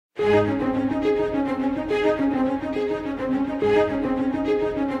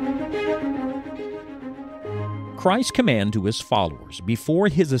Christ's command to his followers before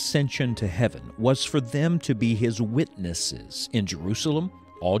his ascension to heaven was for them to be his witnesses in Jerusalem,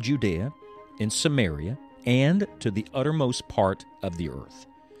 all Judea, in Samaria, and to the uttermost part of the earth.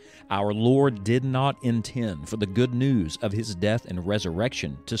 Our Lord did not intend for the good news of his death and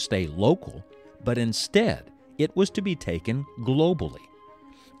resurrection to stay local, but instead it was to be taken globally.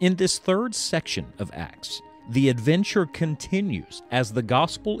 In this third section of Acts, the adventure continues as the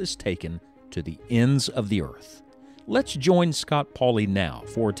gospel is taken to the ends of the earth. Let's join Scott Pauley now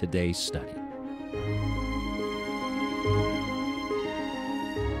for today's study.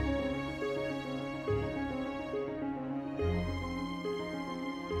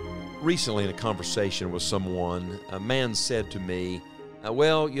 Recently, in a conversation with someone, a man said to me,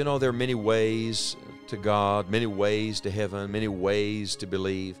 well, you know, there are many ways to God, many ways to heaven, many ways to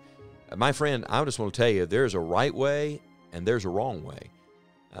believe. My friend, I just want to tell you, there's a right way and there's a wrong way.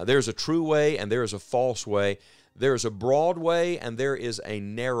 There's a true way and there is a false way. There is a broad way and there is a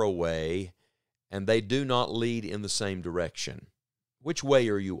narrow way, and they do not lead in the same direction. Which way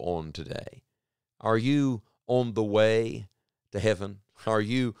are you on today? Are you on the way to heaven? Are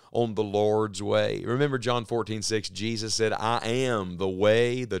you on the Lord's way? Remember John 14:6, Jesus said, I am the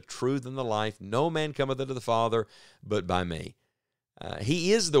way, the truth, and the life. No man cometh unto the Father but by me.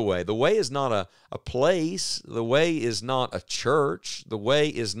 He is the way. The way is not a place. The way is not a church. The way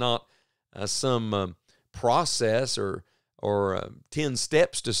is not some process or 10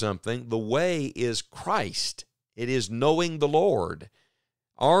 steps to something. The way is Christ. It is knowing the Lord.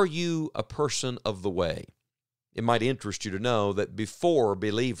 Are you a person of the way? It might interest you to know that before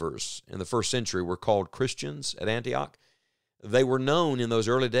believers in the first century were called Christians at Antioch, they were known in those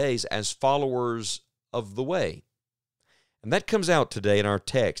early days as followers of the way. And that comes out today in our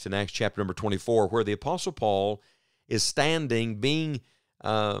text in Acts chapter number 24, where the Apostle Paul is standing, being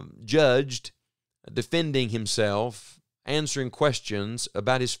judged, defending himself, answering questions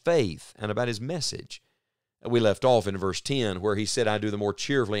about his faith and about his message. We left off in verse 10, where he said, I do the more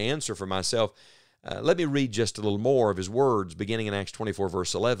cheerfully answer for myself. Let me read just a little more of his words, beginning in Acts 24,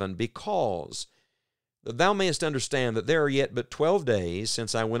 verse 11. Because thou mayest understand that there are yet but 12 days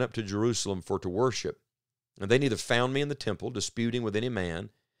since I went up to Jerusalem for to worship. And they neither found me in the temple, disputing with any man,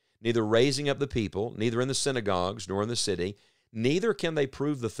 neither raising up the people, neither in the synagogues, nor in the city, neither can they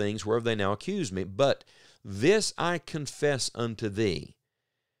prove the things whereof they now accuse me. But this I confess unto thee,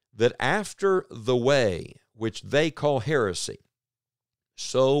 that after the way which they call heresy,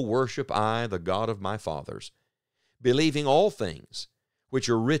 so worship I the God of my fathers, believing all things which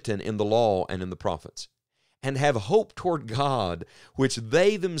are written in the law and in the prophets, and have hope toward God, which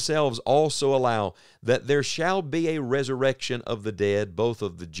they themselves also allow, that there shall be a resurrection of the dead, both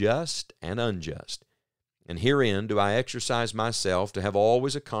of the just and unjust. And herein do I exercise myself to have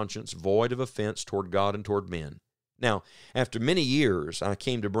always a conscience void of offense toward God and toward men. Now, after many years, I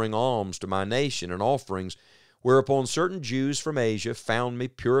came to bring alms to my nation and offerings, whereupon certain Jews from Asia found me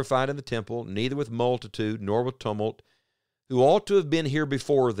purified in the temple, neither with multitude nor with tumult, who ought to have been here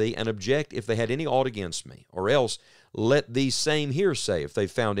before thee, and object if they had any aught against me. Or else let these same here say, if they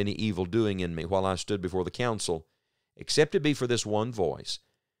found any evil doing in me while I stood before the council, except it be for this one voice,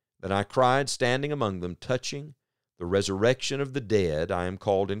 that I cried standing among them, touching the resurrection of the dead, I am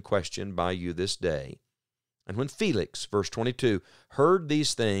called in question by you this day. And when Felix, verse 22, heard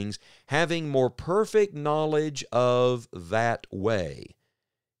these things, having more perfect knowledge of that way,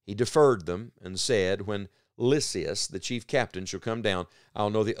 he deferred them, and said, when Lysias, the chief captain, shall come down, I'll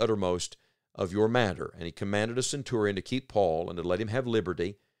know the uttermost of your matter. And he commanded a centurion to keep Paul, and to let him have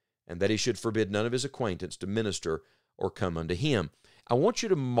liberty, and that he should forbid none of his acquaintance to minister or come unto him. I want you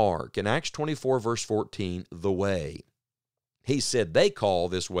to mark in Acts 24, verse 14, the way. He said they call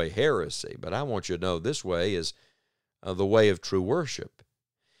this way heresy, but I want you to know this way is the way of true worship.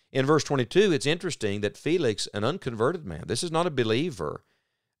 In verse 22, it's interesting that Felix, an unconverted man, this is not a believer,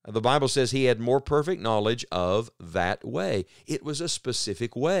 the Bible says he had more perfect knowledge of that way. It was a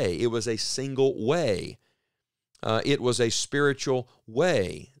specific way. It was a single way. It was a spiritual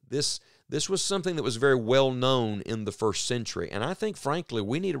way. This was something that was very well known in the first century. And I think, frankly,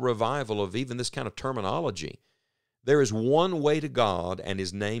 we need a revival of even this kind of terminology. There is one way to God, and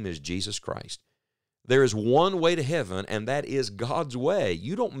his name is Jesus Christ. There is one way to heaven, and that is God's way.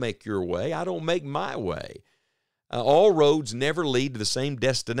 You don't make your way. I don't make my way. All roads never lead to the same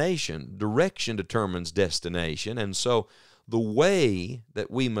destination. Direction determines destination, and so the way that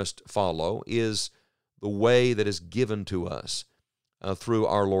we must follow is the way that is given to us through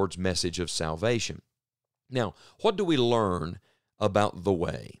our Lord's message of salvation. Now, what do we learn about the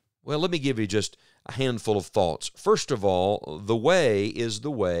way? Well, let me give you just a handful of thoughts. First of all, the way is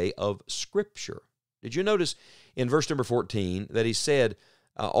the way of Scripture. Did you notice in verse number 14 that he said,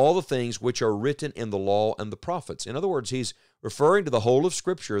 all the things which are written in the law and the prophets? In other words, he's referring to the whole of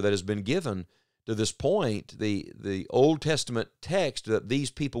Scripture that has been given to this point, the Old Testament text that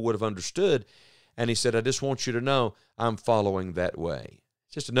these people would have understood. And he said, I just want you to know I'm following that way.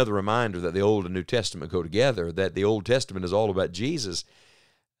 It's just another reminder that the Old and New Testament go together, that the Old Testament is all about Jesus.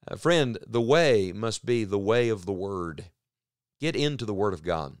 Friend, the way must be the way of the Word. Get into the Word of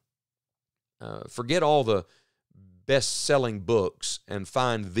God. Forget all the best-selling books and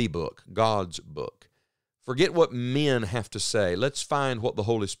find the book, God's book. Forget what men have to say. Let's find what the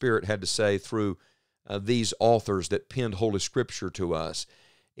Holy Spirit had to say through these authors that penned Holy Scripture to us.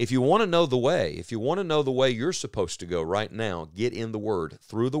 If you want to know the way, if you want to know the way you're supposed to go right now, get in the Word.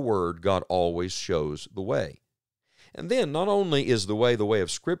 Through the Word, God always shows the way. And then, not only is the way of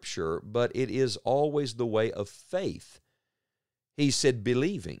Scripture, but it is always the way of faith. He said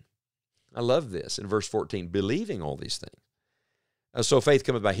believing. I love this in verse 14, believing all these things. So faith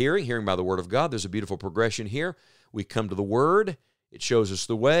cometh by hearing, hearing by the Word of God. There's a beautiful progression here. We come to the Word, it shows us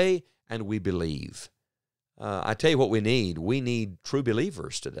the way, and we believe. I tell you what we need. We need true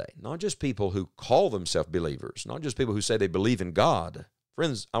believers today, not just people who call themselves believers, not just people who say they believe in God.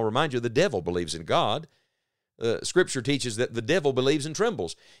 Friends, I'll remind you, the devil believes in God. Scripture teaches that the devil believes and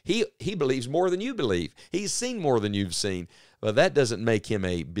trembles. He believes more than you believe. He's seen more than you've seen. But that doesn't make him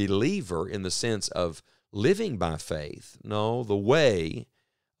a believer in the sense of living by faith. No, the way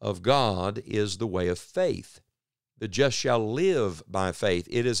of God is the way of faith. The just shall live by faith.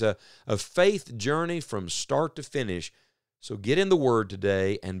 It is a faith journey from start to finish. So get in the Word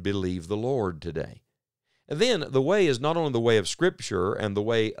today and believe the Lord today. And then the way is not only the way of Scripture and the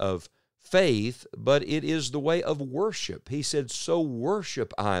way of faith, but it is the way of worship. He said, so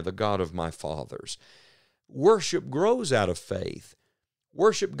worship I the God of my fathers. Worship grows out of faith.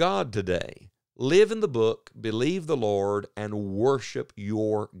 Worship God today. Live in the book, believe the Lord, and worship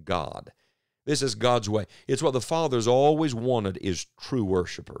your God. This is God's way. It's what the fathers always wanted, is true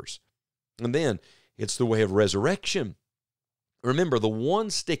worshipers. And then it's the way of resurrection. Remember, the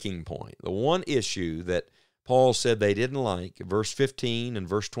one sticking point, the one issue that Paul said they didn't like, verse 15 and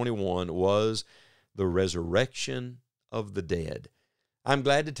verse 21, was the resurrection of the dead. I'm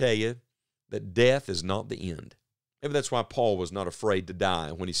glad to tell you that death is not the end. Maybe that's why Paul was not afraid to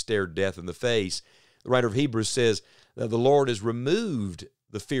die when he stared death in the face. The writer of Hebrews says that the Lord has removed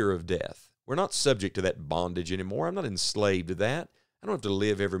the fear of death. We're not subject to that bondage anymore. I'm not enslaved to that. I don't have to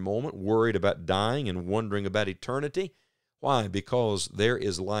live every moment worried about dying and wondering about eternity. Why? Because there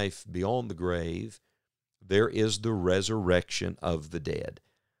is life beyond the grave. There is the resurrection of the dead.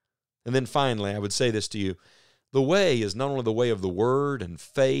 And then finally, I would say this to you. The way is not only the way of the Word and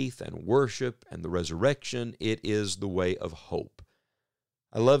faith and worship and the resurrection, it is the way of hope.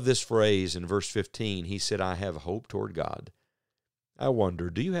 I love this phrase in verse 15. He said, I have hope toward God. I wonder,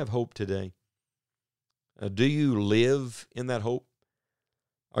 do you have hope today? Do you live in that hope?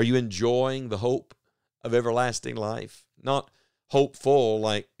 Are you enjoying the hope of everlasting life? Not hopeful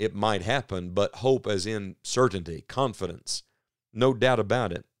like it might happen, but hope as in certainty, confidence, no doubt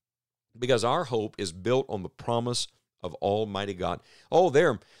about it. Because our hope is built on the promise of Almighty God. Oh,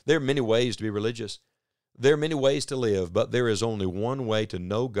 there are many ways to be religious. There are many ways to live, but there is only one way to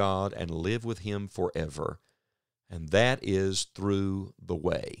know God and live with Him forever, and that is through the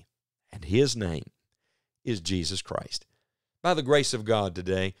way. And His name is Jesus Christ. By the grace of God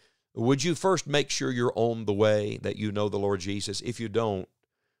today, would you first make sure you're on the way, that you know the Lord Jesus? If you don't,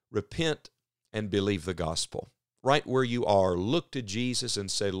 repent and believe the gospel. Right where you are, look to Jesus and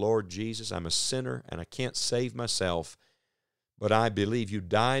say, Lord Jesus, I'm a sinner and I can't save myself, but I believe you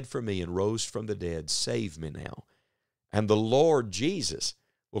died for me and rose from the dead. Save me now. And the Lord Jesus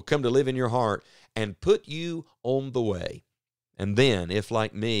will come to live in your heart and put you on the way. And then, if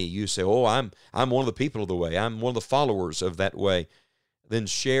like me, you say, oh, I'm one of the people of the way, I'm one of the followers of that way, then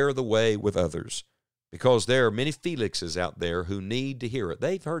share the way with others, because there are many Felixes out there who need to hear it.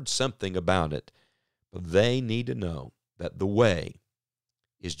 They've heard something about it, but they need to know that the way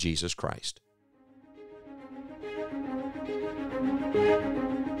is Jesus Christ.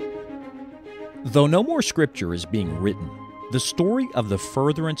 Though no more Scripture is being written, the story of the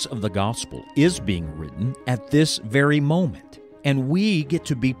furtherance of the gospel is being written at this very moment, and we get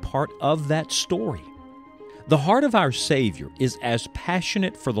to be part of that story. The heart of our Savior is as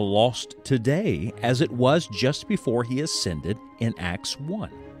passionate for the lost today as it was just before He ascended in Acts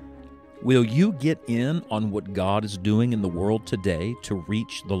 1. Will you get in on what God is doing in the world today to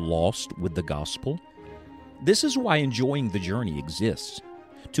reach the lost with the gospel? This is why Enjoying the Journey exists,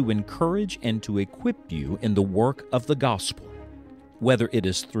 to encourage and to equip you in the work of the gospel. Whether it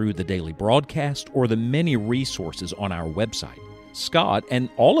is through the daily broadcast or the many resources on our website, Scott and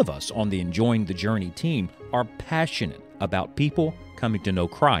all of us on the Enjoying the Journey team are passionate about people coming to know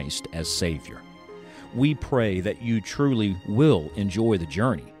Christ as Savior. We pray that you truly will enjoy the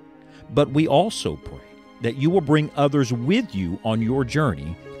journey, but we also pray that you will bring others with you on your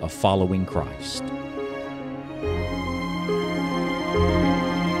journey of following Christ.